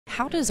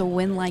How does a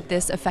win like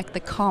this affect the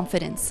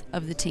confidence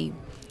of the team?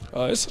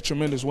 It's a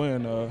tremendous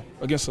win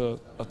against a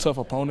tough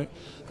opponent,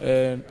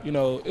 and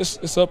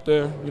it's up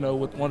there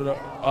with one of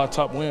our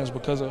top wins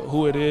because of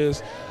who it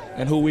is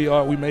and who we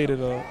are. We made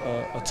it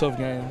a tough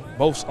game,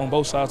 on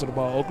both sides of the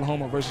ball.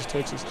 Oklahoma versus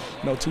Texas,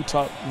 two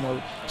top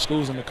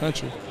schools in the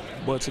country,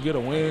 but to get a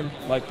win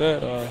like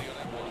that,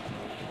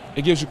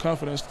 it gives you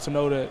confidence to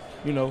know that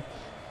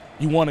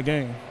you won a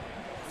game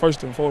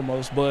first and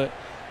foremost, but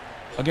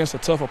against a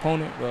tough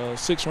opponent, a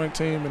 6th ranked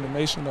team in the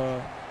nation.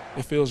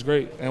 It feels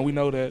great, and we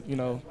know that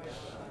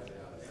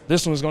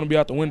this one's going to be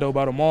out the window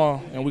by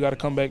tomorrow, and we got to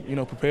come back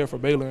prepared for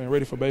Baylor and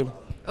ready for Baylor.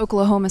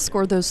 Oklahoma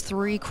scored those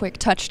 3 quick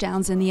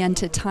touchdowns in the end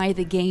to tie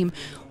the game.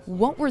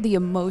 What were the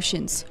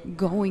emotions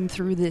going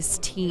through this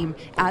team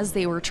as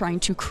they were trying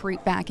to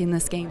creep back in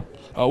this game?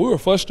 We were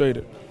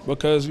frustrated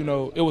because it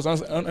was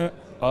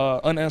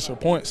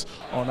unanswered points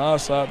on our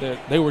side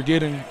that they were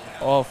getting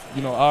off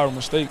our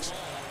mistakes,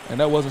 and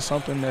that wasn't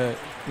something that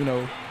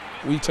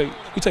we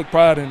take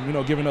pride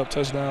in, giving up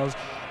touchdowns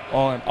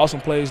on awesome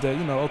plays that,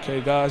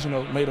 okay, guys,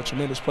 made a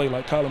tremendous play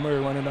like Kyler Murray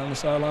running down the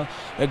sideline.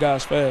 That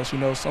guy's fast,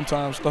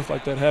 sometimes stuff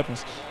like that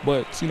happens.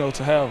 But,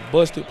 to have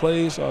busted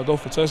plays, go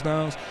for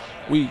touchdowns,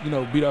 we,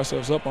 beat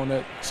ourselves up on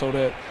that so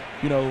that,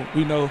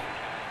 we know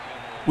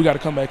we got to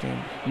come back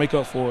and make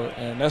up for it.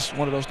 And that's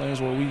one of those things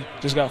where we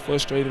just got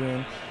frustrated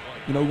and,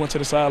 we went to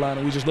the sideline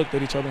and we just looked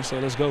at each other and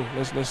said, let's go,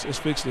 let's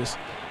fix this.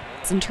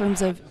 In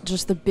terms of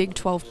just the Big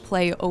 12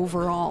 play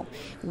overall,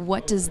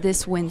 what does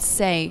this win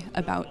say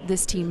about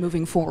this team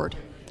moving forward?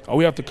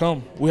 We have to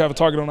come. We have a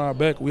target on our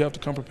back. We have to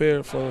come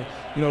prepared for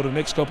the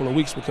next couple of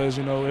weeks because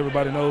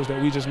everybody knows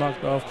that we just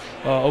knocked off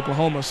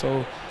Oklahoma,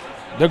 so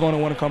they're going to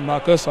want to come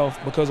knock us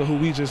off because of who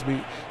we just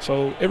beat.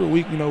 So every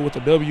week, with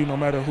the W, no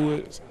matter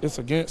who it's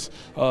against,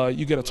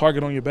 you get a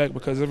target on your back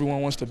because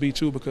everyone wants to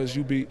beat you because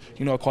you beat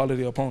a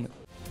quality opponent.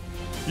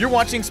 You're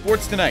watching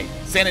Sports Tonight,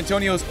 San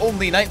Antonio's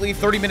only nightly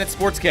 30-minute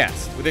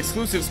sportscast with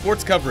exclusive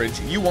sports coverage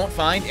you won't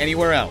find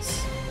anywhere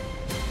else.